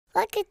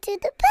Welcome to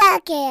the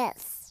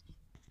podcast.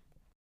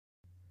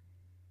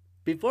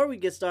 Before we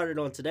get started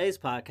on today's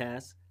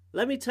podcast,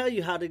 let me tell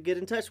you how to get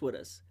in touch with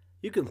us.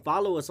 You can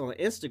follow us on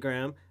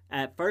Instagram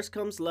at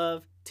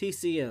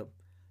FirstComesLoveTCM.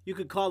 You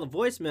can call the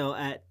voicemail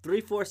at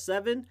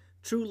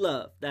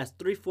 347-TRUE-LOVE. That's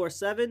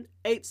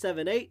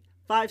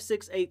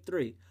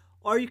 347-878-5683.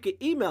 Or you can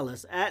email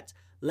us at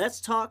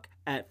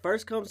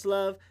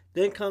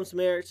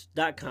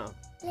letstalk@firstcomeslovethenComesMarriage.com.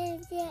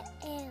 Lindsay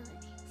Aaron,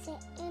 sit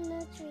in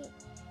the tree.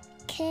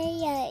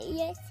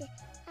 K-I-S-I-N-G.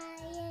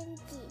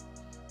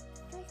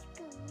 First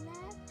come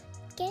love,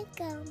 get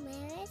go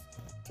marriage,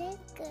 take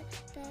good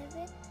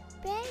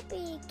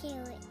baby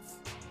carrots.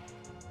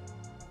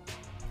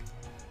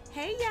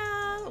 Hey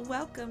y'all,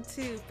 welcome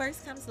to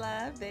First Comes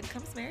Love, Then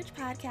Comes Marriage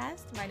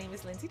podcast. My name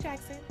is Lindsay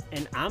Jackson.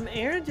 And I'm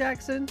Aaron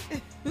Jackson.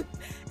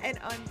 And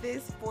on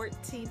this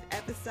 14th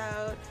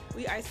episode,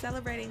 we are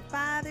celebrating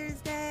Father's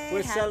Day.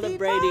 We're Happy celebrating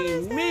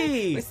Father's Day.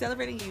 me. We're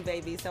celebrating you,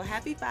 baby. So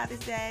happy Father's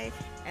Day,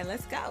 and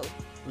let's go.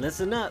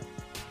 Listen up.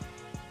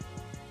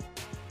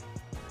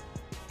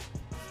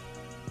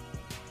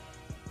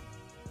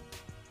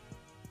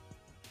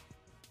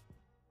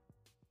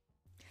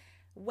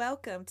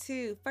 Welcome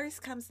to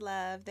First Comes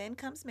Love, Then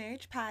Comes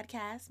Marriage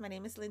podcast. My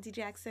name is Lindsay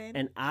Jackson.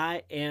 And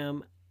I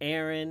am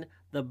Aaron,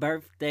 the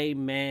birthday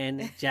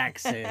man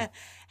Jackson.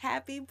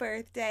 Happy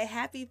birthday.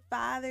 Happy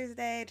Father's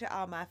Day to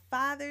all my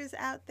fathers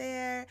out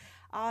there,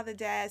 all the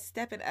dads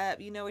stepping up.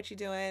 You know what you're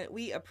doing.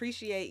 We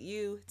appreciate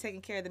you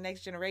taking care of the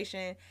next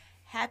generation.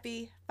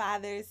 Happy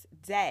Father's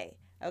Day.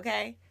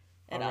 Okay?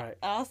 And All right.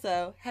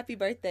 Also, happy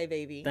birthday,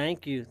 baby.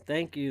 Thank you.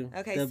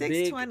 Okay, the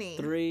 620.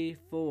 Big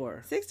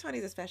 3-4. 620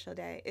 is a special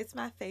day. It's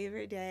my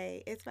favorite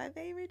day. It's my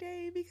favorite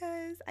day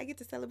because I get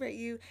to celebrate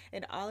you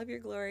in all of your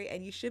glory,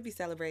 and you should be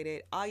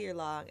celebrated all year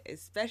long,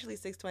 especially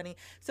 620.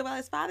 So while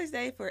it's Father's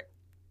Day for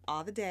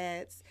all the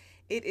dads,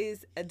 it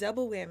is a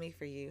double whammy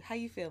for you. How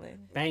you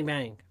feeling? Bang,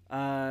 bang.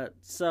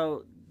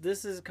 So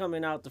this is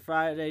coming out the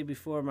Friday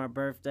before my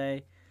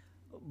birthday,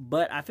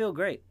 but I feel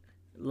great.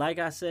 Like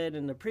I said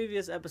in the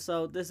previous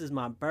episode, this is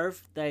my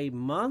birthday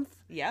month.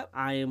 Yep.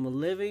 I am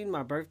living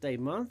my birthday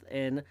month,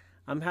 and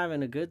I'm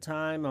having a good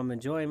time. I'm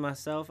enjoying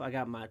myself. I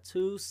got my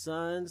 2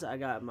 sons. I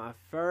got my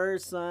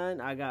first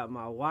son. I got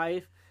my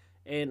wife,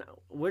 and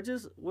we're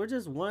just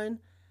one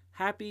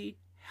happy,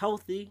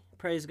 healthy,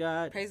 praise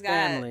God, Praise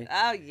family.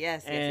 God. Oh,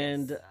 yes.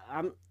 And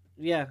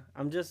yes.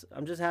 I'm just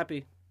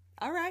happy.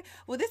 All right.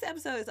 Well, this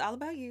episode is all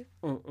about you.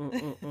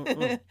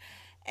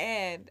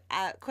 And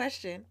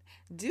question,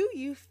 do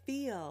you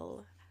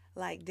feel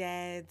like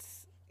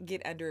dads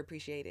get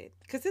underappreciated?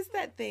 Because it's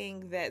that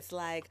thing that's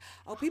like,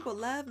 oh, people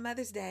love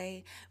Mother's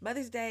Day.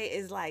 Mother's Day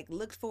is like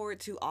looked forward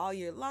to all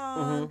year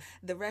long.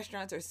 Mm-hmm. The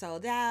restaurants are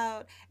sold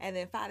out, and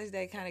then Father's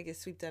Day kind of gets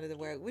swept under the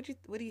rug.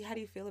 How do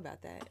you feel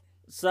about that?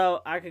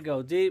 So I could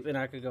go deep and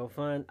I could go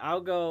fun. I'll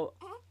go.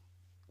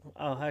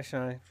 Oh, hi,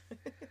 Shine.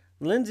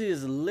 Lindsay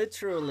is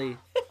literally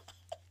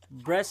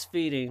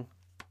breastfeeding.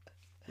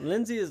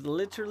 Lindsay is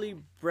literally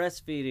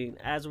breastfeeding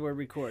as we're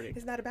recording.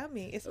 It's not about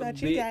me. It's about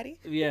you, Daddy.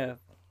 Yeah.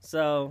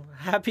 So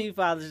happy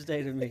Father's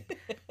Day to me.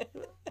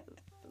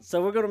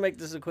 So we're going to make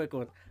this a quick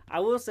one.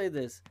 I will say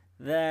this,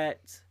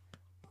 that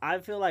I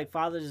feel like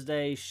Father's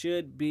Day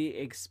should be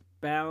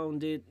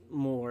expounded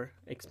more.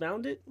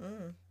 Expounded?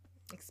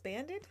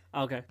 Expanded?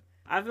 Okay.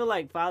 I feel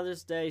like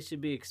Father's Day should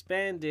be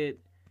expanded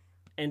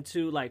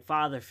into like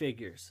father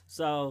figures.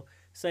 So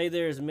say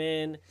there's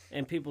men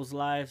in people's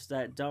lives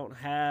that don't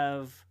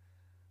have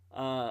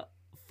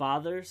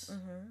fathers,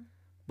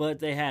 but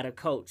they had a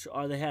coach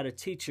or they had a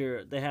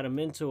teacher, they had a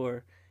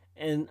mentor,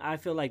 and I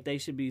feel like they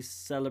should be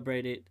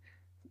celebrated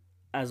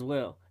as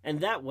well. And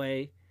that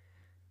way,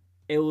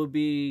 it would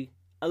be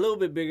a little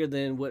bit bigger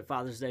than what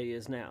Father's Day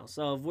is now.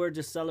 So if we're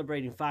just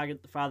celebrating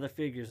father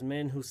figures,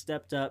 men who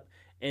stepped up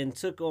and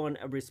took on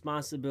a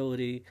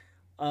responsibility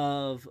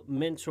of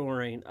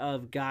mentoring,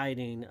 of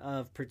guiding,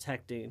 of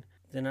protecting,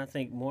 then I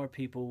think more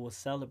people will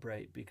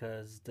celebrate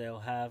because they'll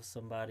have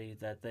somebody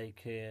that they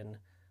can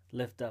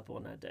lift up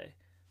on that day.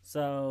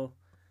 So,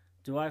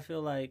 do I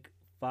feel like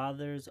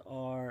fathers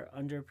are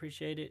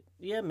underappreciated?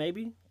 Yeah,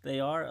 maybe they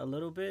are a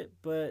little bit,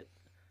 but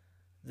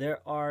there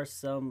are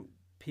some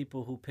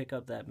people who pick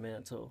up that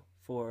mantle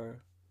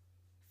for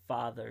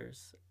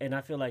fathers, and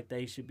I feel like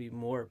they should be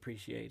more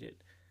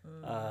appreciated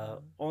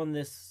on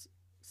this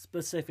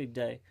specific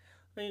day.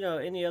 You know,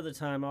 any other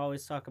time, I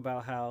always talk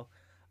about how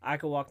I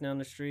could walk down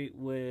the street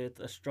with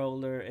a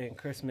stroller and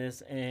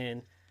Christmas,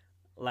 and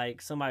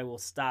like somebody will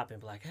stop and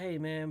be like, hey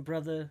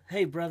brother,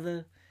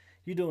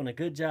 you're doing a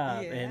good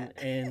job. Yeah.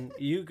 And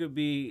you could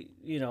be,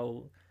 you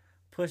know,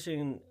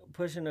 pushing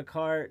a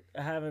cart,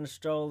 having a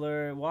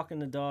stroller, walking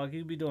the dog.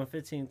 You'd be doing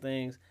 15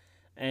 things,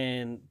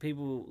 and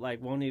people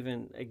like won't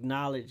even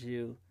acknowledge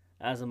you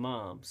as a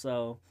mom.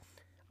 So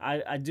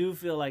I do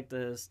feel like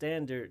the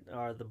standard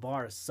or the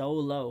bar is so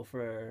low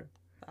for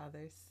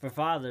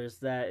fathers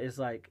that it's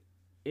like,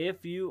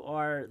 if you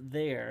are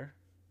there,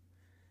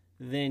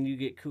 then you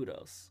get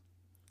kudos.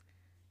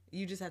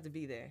 You just have to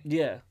be there.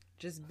 Yeah.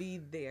 Just be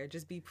there.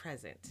 Just be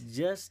present.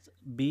 Just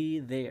be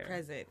there.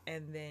 Present,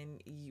 and then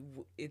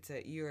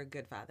you're a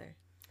good father.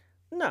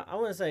 No, I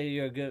wouldn't say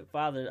you're a good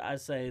father. I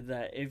say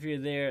that if you're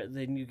there,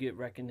 then you get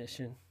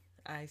recognition.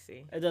 I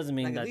see. It doesn't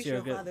mean Like, that at least you're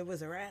your a good father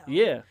was around.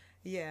 Yeah.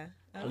 Yeah.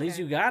 At least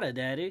Okay. you got a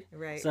daddy.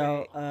 Right.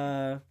 So,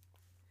 right.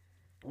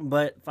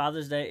 but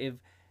Father's Day,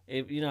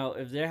 if you know,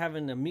 if they're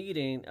having a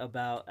meeting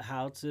about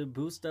how to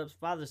boost up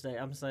Father's Day,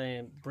 I'm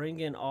saying bring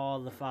in all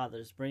the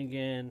fathers, bring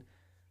in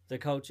the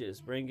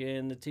coaches, bring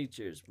in the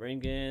teachers,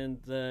 bring in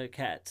the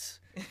cats.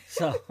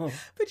 So,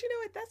 But you know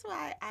what? That's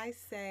why I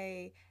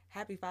say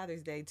Happy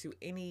Father's Day to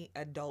any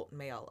adult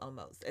male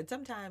almost. And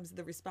sometimes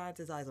the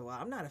response is always, well,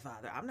 I'm not a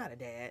father. I'm not a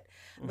dad.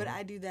 But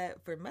I do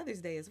that for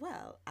Mother's Day as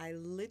well. I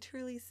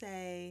literally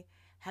say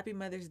Happy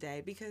Mother's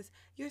Day because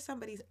you're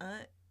somebody's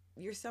aunt,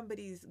 you're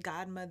somebody's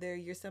godmother,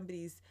 you're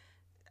somebody's,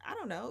 I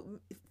don't know,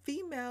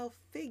 female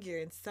figure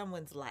in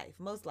someone's life,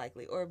 most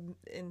likely. Or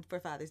for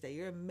Father's Day,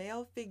 you're a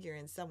male figure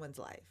in someone's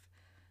life.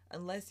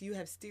 Unless you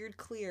have steered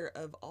clear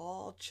of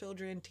all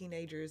children,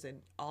 teenagers,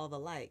 and all the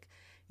like,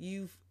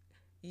 you've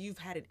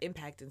had an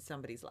impact in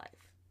somebody's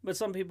life. but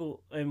some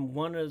people, and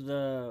one of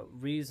the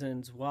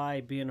reasons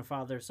why being a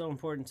father is so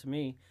important to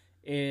me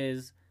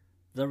is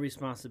the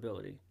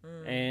responsibility.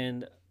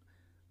 And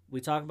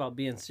we talk about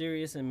being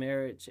serious in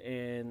marriage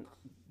and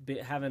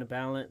having a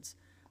balance,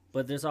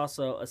 but there's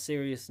also a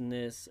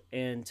seriousness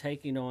in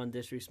taking on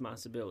this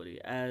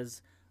responsibility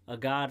as a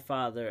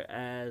godfather,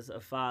 as a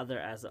father,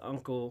 as an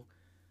uncle.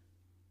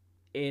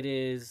 It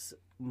is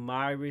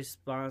my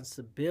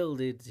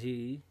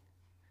responsibility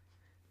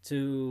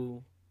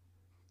to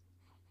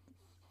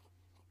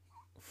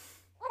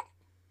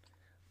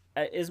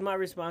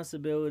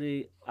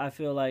I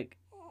feel like,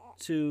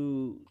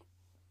 to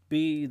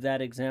be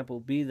that example,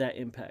 be that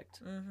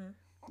impact,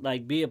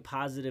 like be a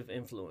positive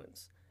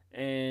influence.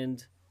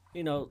 And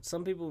you know,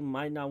 some people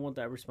might not want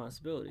that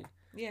responsibility,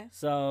 Yeah.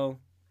 so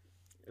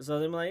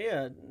they're like,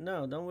 yeah,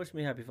 no, don't wish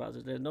me Happy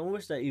Father's Day, don't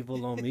wish that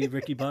evil on me,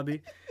 Ricky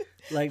Bobby.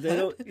 Like they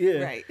don't,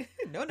 yeah, Right.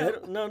 No, They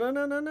no.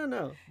 don't-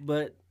 no.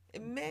 But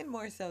Men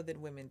more so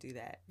than women do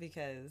that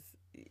because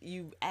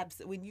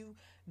when you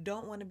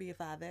don't want to be a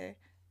father,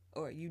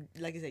 or you,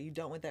 like I said, you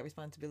don't want that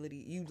responsibility.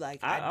 You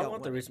like, I don't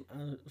want the it.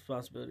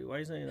 responsibility. Why are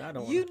you saying I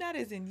don't want You it? not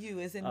as in you,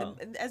 as in Oh.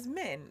 as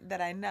men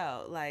that I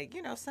know. Like,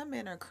 you know, some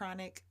men are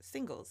chronic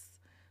singles.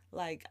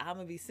 Like, I'm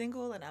gonna be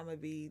single and I'm gonna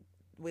be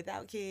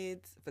without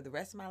kids for the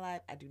rest of my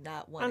life. I do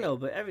not want I know, it.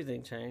 but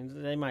everything changed.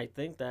 They might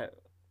think that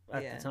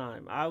at Yeah. the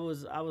time. I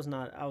was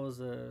not. I was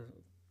a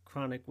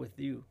chronic with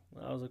you.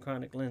 I was a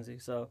chronic Lindsay.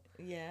 So,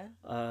 Yeah.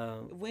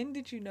 um, When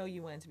did you know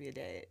you wanted to be a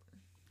dad?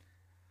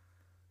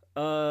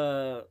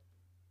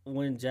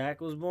 when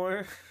Jack was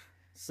born,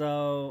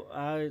 so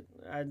I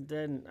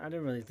didn't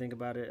really think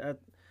about it.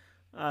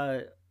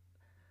 I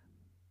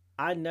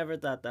never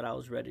thought that I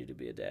was ready to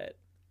be a dad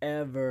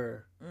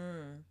ever.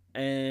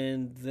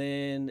 And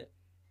then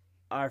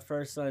our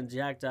first son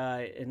Jack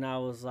died, and I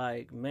was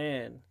like,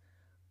 man,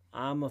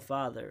 I'm a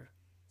father,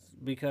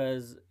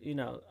 because you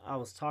know I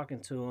was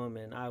talking to him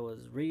and I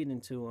was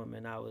reading to him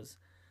and I was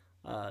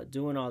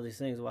doing all these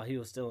things while he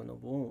was still in the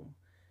womb,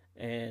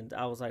 and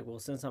I was like, well,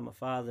 since I'm a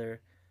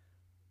father,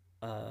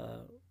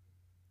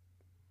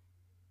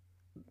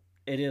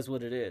 it is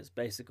what it is.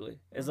 Basically,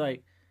 it's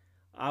like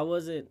I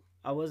wasn't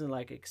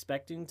like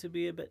expecting to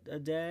be a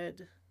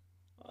dad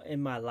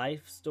in my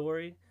life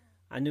story.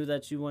 I knew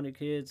that you wanted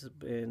kids,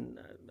 and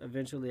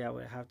eventually I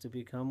would have to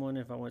become one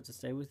if I wanted to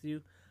stay with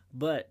you.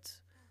 But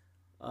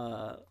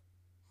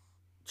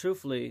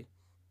truthfully,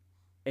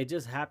 it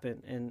just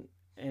happened, and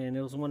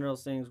it was one of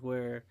those things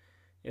where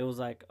it was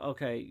like,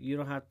 okay, you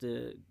don't have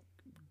to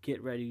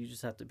get ready, you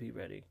just have to be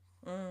ready.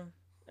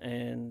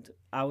 And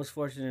I was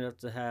fortunate enough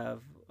to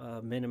have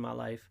men in my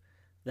life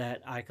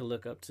that I could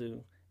look up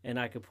to and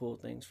I could pull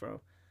things from.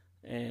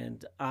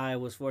 And I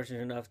was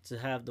fortunate enough to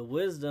have the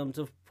wisdom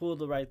to pull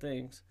the right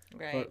things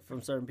Right.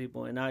 from certain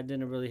people. And I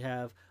didn't really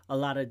have a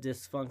lot of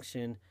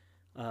dysfunction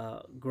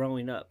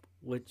growing up,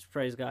 which,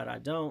 praise God, I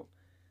don't.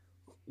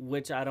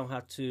 Which I don't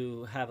have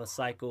to have a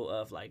cycle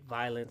of like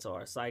violence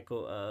or a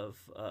cycle of,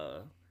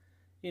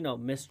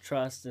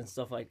 mistrust and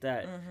stuff like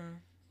that.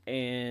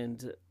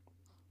 And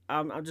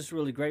I'm just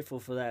really grateful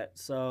for that.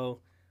 So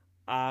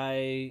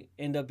I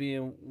end up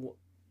being,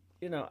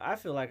 I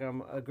feel like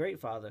I'm a great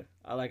father.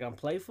 I'm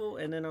playful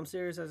and then I'm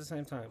serious at the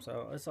same time.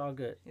 So it's all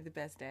good. You're the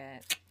best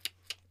dad.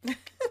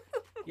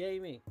 Yay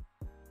me.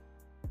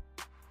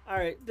 All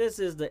right, this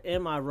is the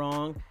Am I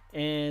Wrong?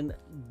 And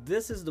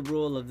this is the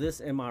rule of this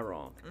Am I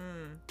Wrong?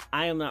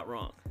 I am not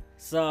wrong.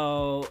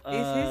 So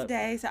It's his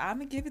day, so I'm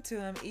gonna give it to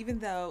him. Even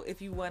though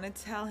if you want to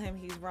tell him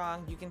he's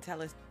wrong, you can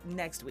tell us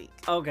next week.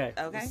 Okay.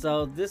 Okay.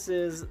 So this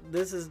is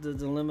the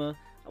dilemma.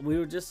 We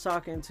were just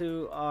talking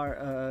to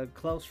our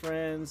close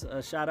friends.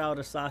 Shout out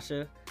to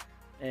Sasha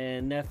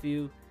and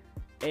nephew.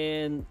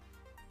 And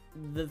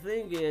the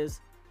thing is,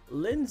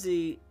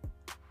 Lindsay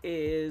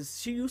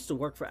she used to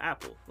work for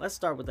Apple. Let's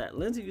start with that.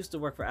 Lindsay used to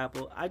work for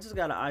Apple. I just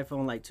got an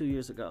iPhone like 2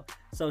 years ago.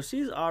 So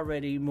she's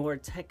already more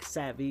tech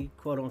savvy,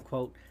 quote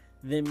unquote,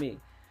 than me.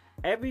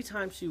 every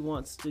time she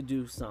wants to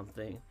do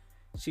something,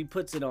 she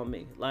puts it on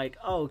me. Like,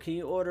 oh, can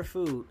you order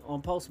food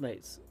on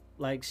Postmates?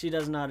 Like, she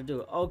doesn't know how to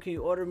do it. Oh, can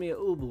you order me a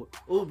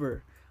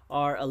Uber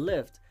or a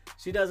Lyft?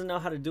 She doesn't know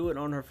how to do it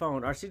on her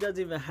phone, or she doesn't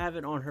even have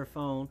it on her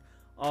phone,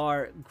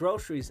 or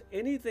groceries,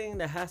 anything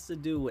that has to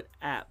do with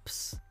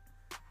apps.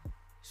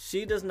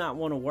 She does not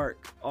want to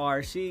work,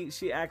 or she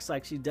acts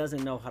like she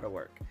doesn't know how to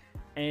work.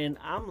 And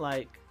I'm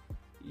like,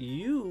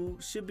 you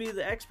should be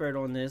the expert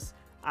on this.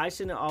 I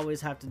shouldn't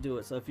always have to do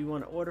it. So if you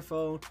want to order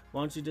phone,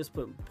 why don't you just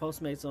put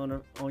Postmates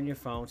on your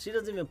phone? She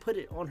doesn't even put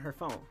it on her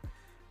phone.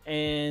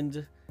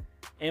 And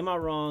am I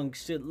wrong?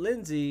 Should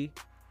Lindsay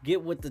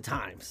get with the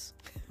times?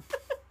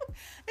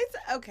 It's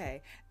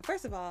okay.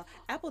 First of all,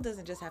 Apple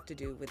doesn't just have to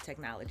do with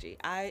technology.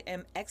 I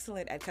am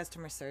excellent at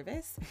customer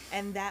service,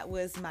 and that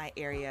was my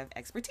area of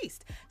expertise.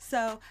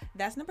 So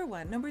that's number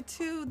one. Number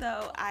two,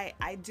 though, I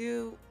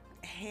do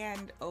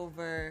hand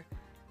over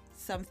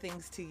some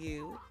things to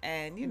you,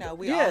 and you know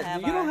we all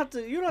have. You don't have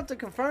to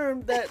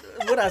confirm that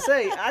what I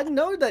say. I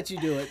know that you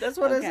do it. That's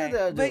what I said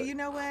that I do. But it. you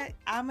know what?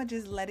 I'ma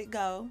just let it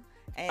go.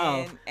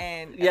 And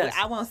yes.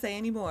 I won't say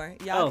anymore.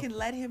 Y'all can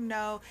let him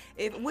know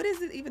if what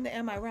is it even the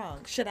am I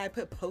wrong? Should I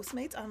put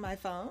Postmates on my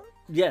phone?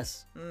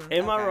 Yes.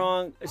 Am I okay.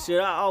 wrong?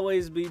 Should I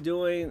always be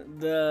doing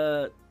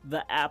the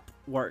app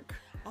work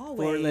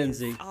for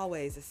Lindsay?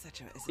 Always is such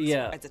a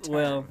it's a term.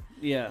 Well,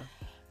 yeah.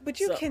 But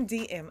you can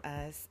DM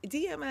us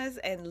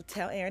and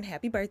tell Aaron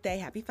happy birthday,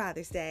 happy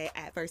Father's Day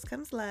at First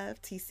Comes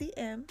Love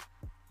TCM.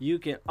 You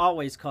can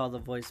always call the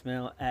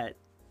voicemail at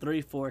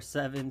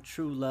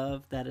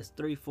 347-TRUE-LOVE. That is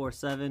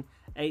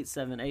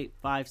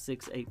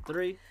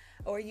 347-878-5683.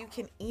 Or you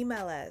can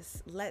email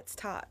us, let's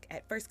talk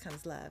at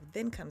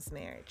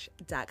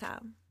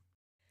firstcomesLove.com.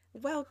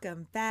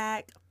 Welcome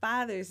back,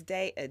 Father's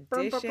Day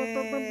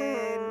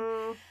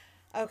edition.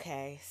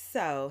 Okay,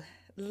 so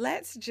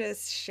let's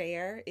just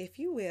share, if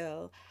you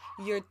will,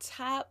 your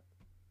top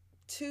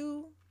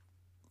 2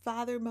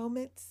 father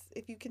moments,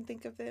 if you can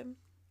think of them.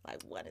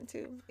 Like 1 and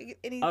 2.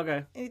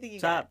 Okay. Anything you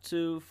top got?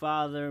 2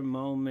 father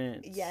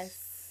moments.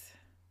 Yes.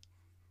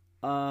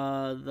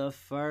 The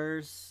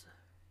first,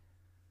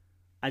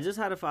 I just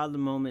had a father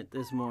moment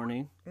this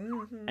morning,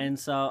 and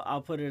so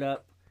I'll put it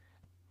up.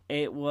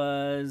 It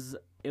was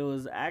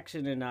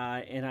Action and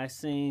I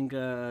sing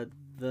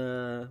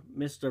the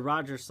Mr.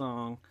 Rogers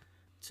song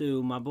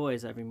to my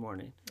boys every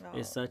morning. Oh.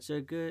 It's such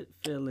a good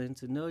feeling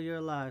to know you're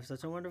alive.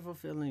 Such a wonderful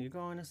feeling. You're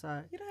going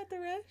inside. You don't have to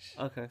rush.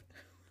 Okay.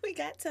 We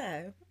got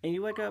time. And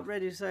you wake up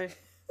ready to say,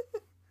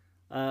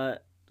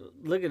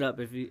 look it up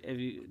if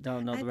you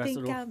don't know the rest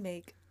of the. I think I'll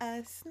make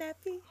a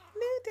snappy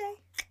new day.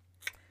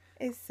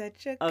 It's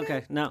such a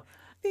okay. Good now,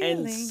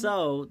 feeling. And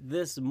so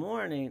this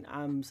morning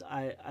I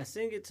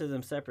sing it to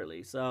them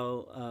separately.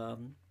 So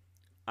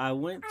I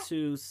went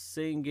to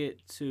sing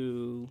it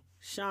to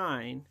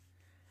Shine,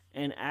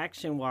 and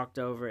Action walked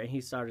over and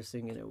he started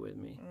singing it with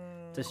me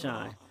to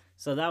Shine.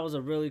 So that was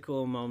a really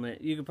cool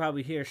moment. You could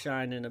probably hear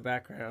Shine in the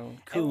background,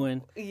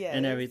 cooing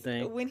and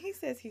everything. When he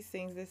says he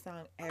sings this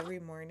song every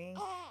morning,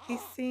 he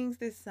sings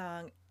this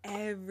song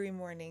every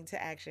morning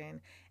to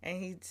Action. And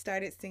he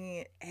started singing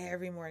it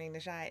every morning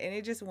to Shine. And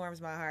it just warms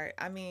my heart.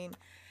 I mean,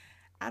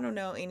 I don't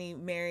know any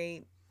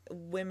married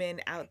women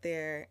out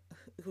there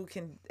who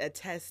can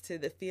attest to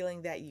the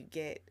feeling that you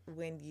get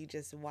when you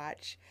just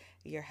watch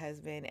your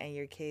husband and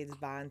your kids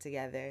bond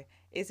together.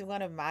 It's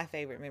one of my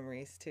favorite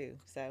memories, too.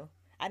 So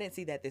I didn't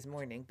see that this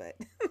morning, but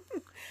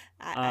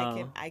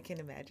I can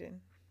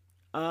imagine.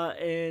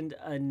 And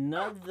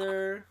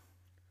another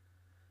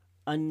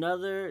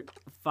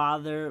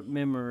father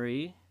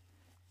memory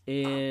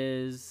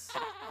is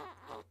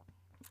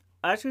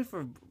actually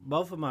for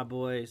both of my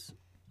boys.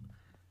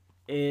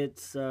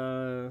 It's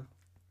I'll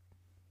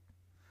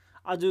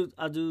do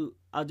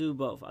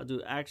both. I'll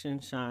do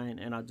Action, Shine,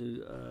 and I'll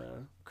do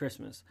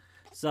Christmas.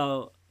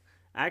 So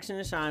Action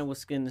and Shine was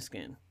skin to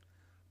skin.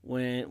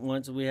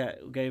 Once we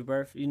gave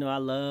birth, you know, I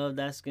love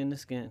that skin to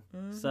skin.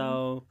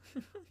 So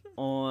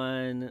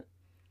on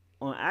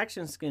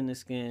Action skin to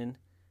skin,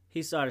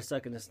 he started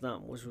sucking his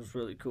thumb, which was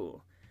really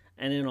cool.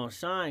 And then on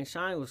Shine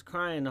was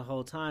crying the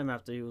whole time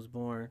after he was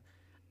born.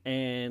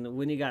 And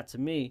when he got to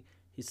me,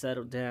 he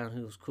settled down.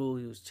 He was cool.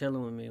 He was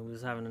chilling with me. We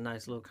was having a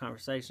nice little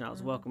conversation. I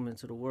was welcome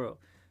into the world.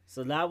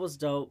 So that was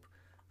dope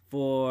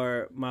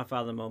for my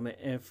father moment.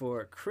 And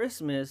for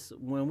Christmas,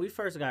 when we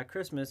first got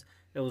Christmas,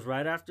 it was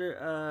right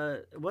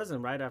after, it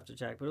wasn't right after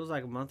Jack, but it was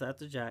like a month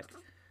after Jack.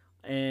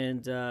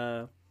 And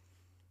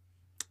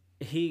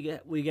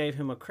we gave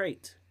him a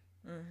crate.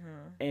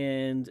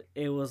 And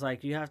it was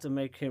like, you have to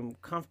make him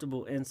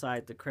comfortable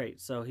inside the crate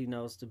so he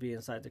knows to be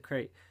inside the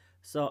crate.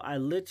 So I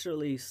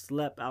literally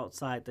slept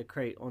outside the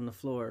crate on the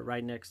floor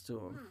right next to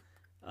him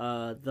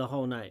the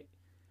whole night.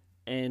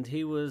 And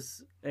he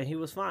was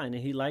fine,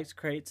 and he likes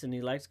crates, and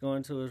he likes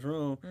going to his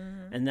room.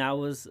 And it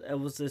was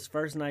his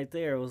first night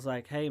there. It was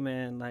like, hey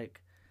man,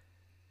 like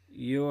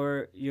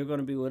you're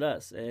gonna be with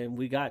us, and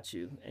we got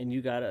you, and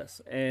you got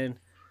us. And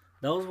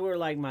those were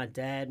like my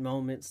dad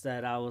moments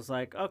that I was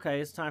like,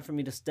 okay, it's time for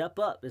me to step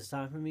up. It's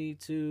time for me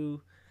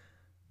to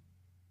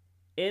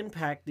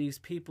impact these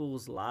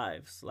people's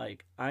lives.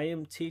 Like, I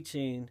am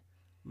teaching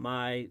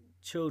my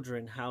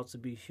children how to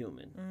be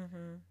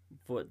human.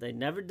 For they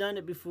never done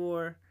it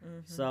before,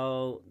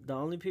 so the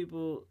only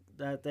people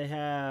that they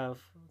have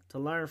to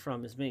learn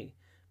from is me,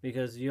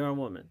 because you're a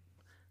woman.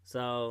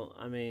 So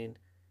I mean,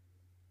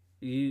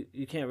 you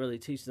can't really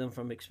teach them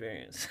from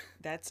experience.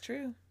 That's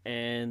true.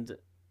 and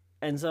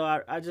so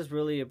I just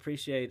really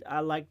appreciate.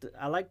 I like the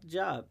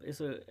job.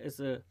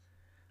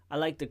 I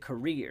like the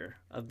career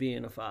of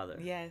being a father.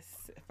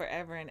 Yes,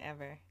 forever and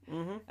ever.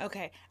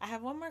 Okay, I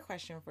have one more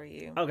question for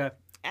you. Okay.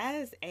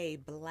 As a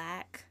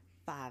Black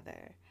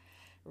father,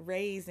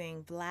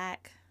 raising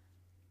Black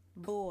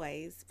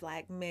boys,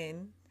 Black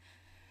men,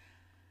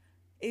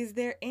 is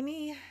there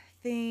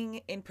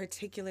anything in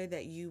particular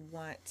that you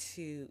want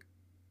to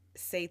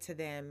say to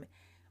them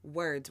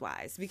words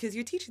wise? Because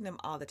you're teaching them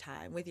all the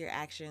time with your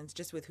actions,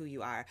 just with who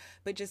you are.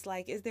 But just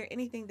like, is there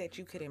anything that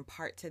you could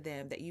impart to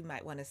them that you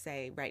might want to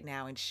say right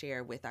now and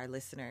share with our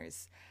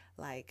listeners,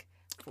 like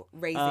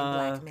raising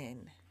Black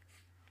men?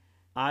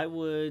 I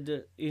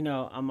would,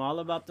 I'm all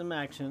about them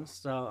actions,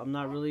 so I'm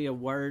not really a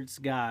words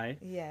guy.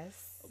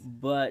 Yes.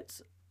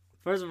 But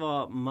first of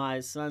all,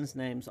 my son's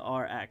names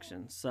are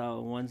actions.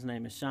 So one's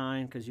name is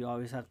Shine, because you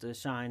always have to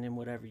shine in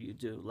whatever you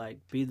do.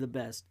 Like, be the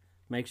best.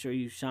 Make sure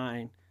you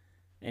shine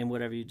in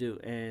whatever you do.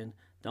 And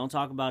don't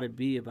talk about it,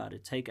 be about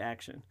it. Take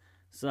action.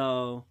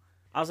 So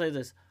I'll say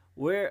this.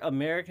 We're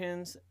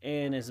Americans,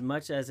 and as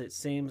much as it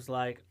seems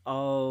like,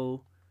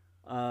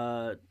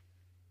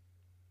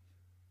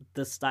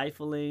 the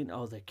stifling,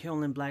 they're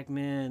killing Black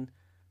men,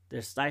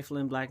 they're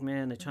stifling Black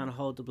men, they're trying to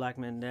hold the Black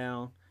men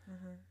down.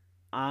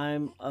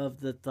 I'm of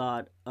the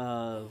thought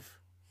of,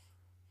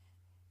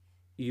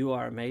 you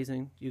are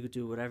amazing. You could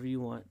do whatever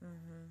you want.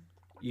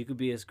 You could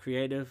be as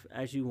creative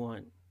as you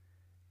want,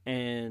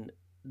 and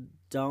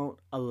don't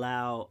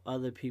allow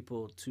other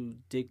people to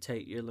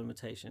dictate your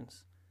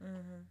limitations.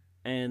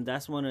 And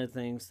that's one of the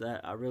things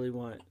that I really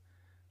want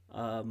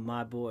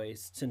my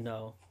boys to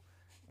know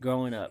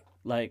growing up.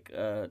 Like,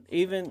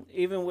 even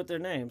with their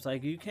names,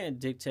 like, you can't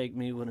dictate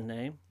me with a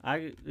name.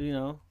 I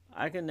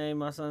can name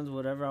my sons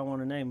whatever I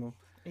want to name them.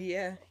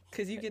 Yeah,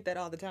 because you get that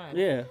all the time.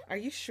 Yeah. Are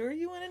you sure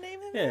you want to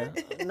name him Yeah.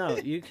 that? No,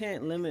 you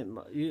can't limit.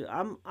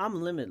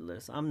 I'm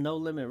limitless. I'm No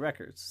Limit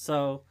Records.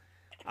 So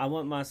I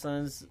want my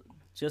sons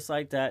just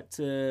like that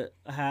to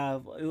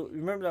have.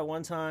 Remember that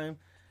one time,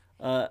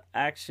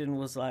 Action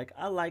was like,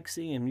 I like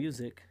seeing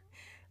music.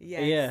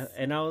 Yes. Yeah,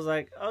 and I was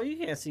like, oh, you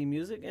can't see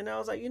music, and I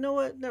was like, you know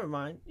what? Never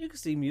mind. You can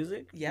see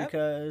music. Yep.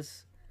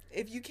 Because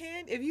if you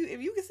can see music,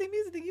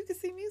 then you can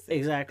see music.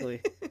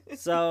 Exactly.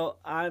 So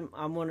I'm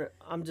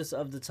just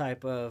of the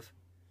type of,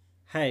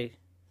 hey,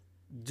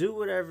 do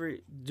whatever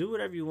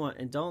you want,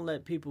 and don't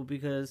let people,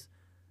 because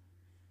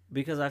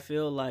I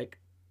feel like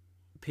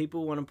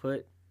people want to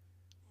put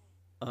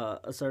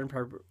a certain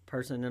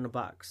person in a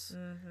box,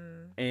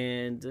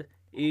 and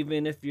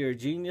even if you're a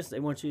genius, they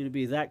want you to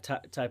be that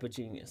type of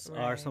genius,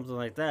 or something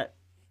like that.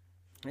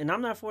 And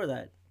I'm not for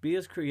that. Be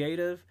as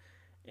creative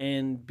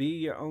and be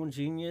your own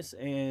genius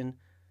and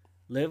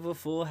live a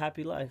full,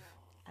 happy life.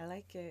 I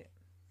like it.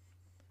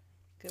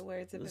 Good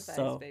words of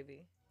advice,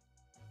 baby.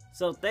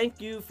 So thank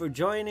you for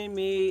joining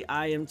me.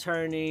 I am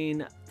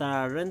turning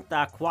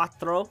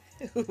 34.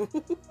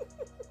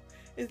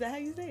 Is that how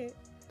you say it?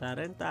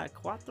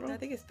 34? No, I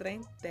think it's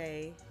 30.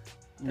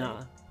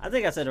 Nah, I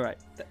think I said it right.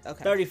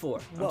 Okay. 34.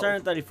 Whoa. I'm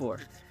turning 34.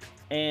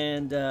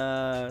 And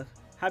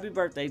happy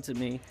birthday to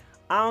me.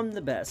 I'm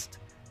the best.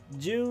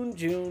 June.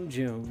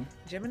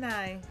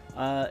 Gemini.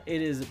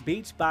 It is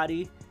beach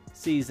body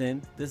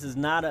season. This is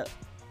not a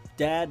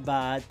dad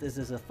bod. This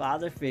is a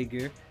father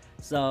figure.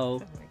 So, oh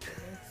my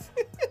goodness.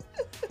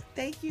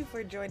 Thank you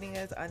for joining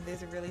us on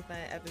this really fun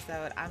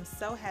episode. I'm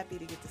so happy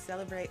to get to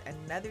celebrate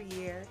another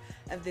year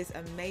of this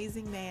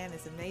amazing man,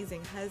 this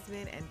amazing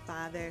husband and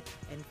father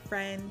and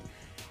friend.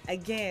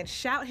 Again,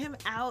 shout him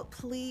out,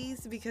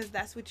 please, because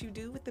that's what you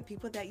do with the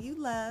people that you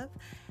love.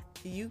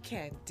 You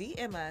can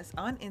DM us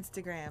on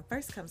Instagram,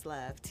 First Comes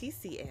Love,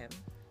 TCM.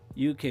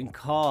 You can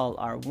call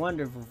our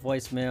wonderful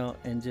voicemail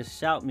and just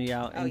shout me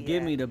out and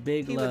give me the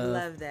big love. He would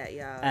love that,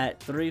 y'all.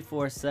 At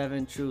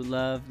 347 True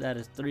Love. That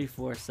is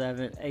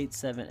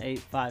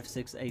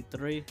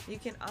 347-878-5683. You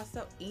can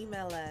also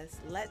email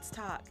us, let's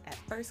talk at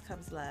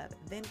firstcomeslove,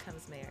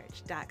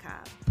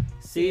 thenComesMarriage.com.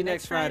 See you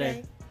next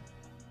Friday.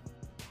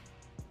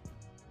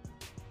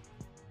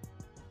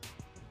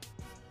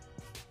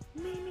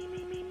 Me.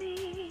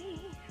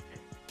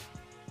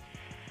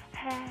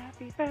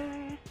 Happy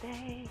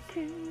birthday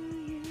to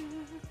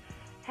you.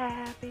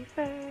 Happy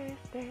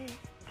birthday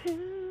to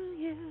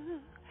you.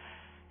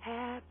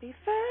 Happy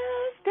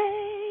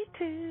birthday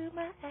to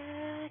my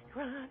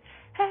Akron.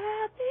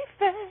 Happy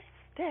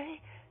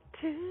birthday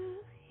to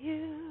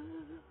you.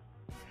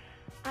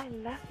 I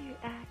love you,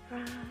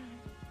 Akron.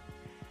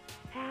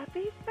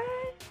 Happy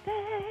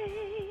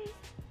birthday.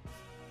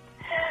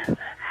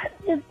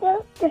 Happy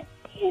birthday,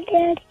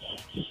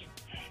 Daddy.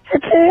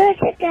 Happy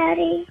birthday,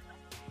 Daddy.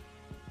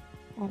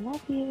 I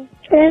love you.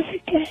 Happy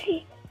birthday,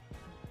 Daddy.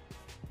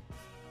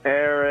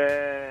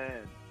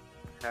 Aaron.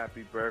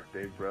 Happy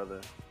birthday, brother.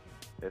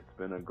 It's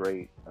been a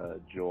great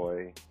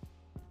joy,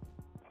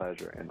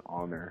 pleasure, and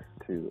honor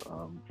to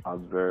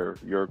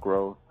observe your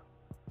growth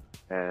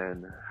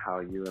and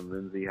how you and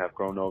Lindsay have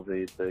grown over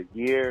the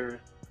years,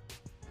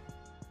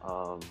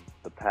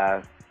 the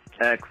past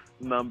X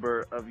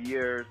number of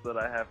years that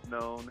I have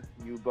known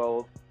you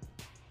both.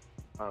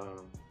 I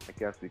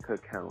guess we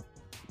could count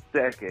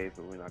decades,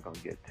 but we're not going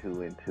to get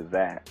too into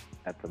that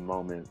at the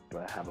moment.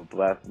 But have a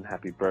blessed and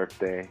happy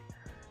birthday,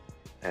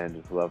 and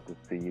just love to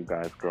see you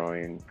guys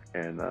growing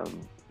and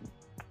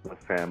the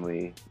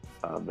family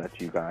that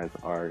you guys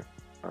are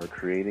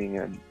creating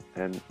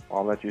and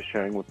all that you're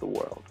sharing with the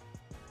world.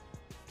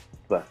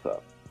 Bless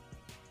up.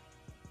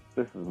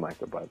 This is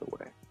Micah, by the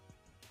way.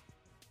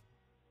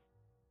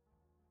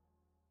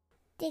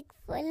 Thanks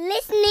for listening.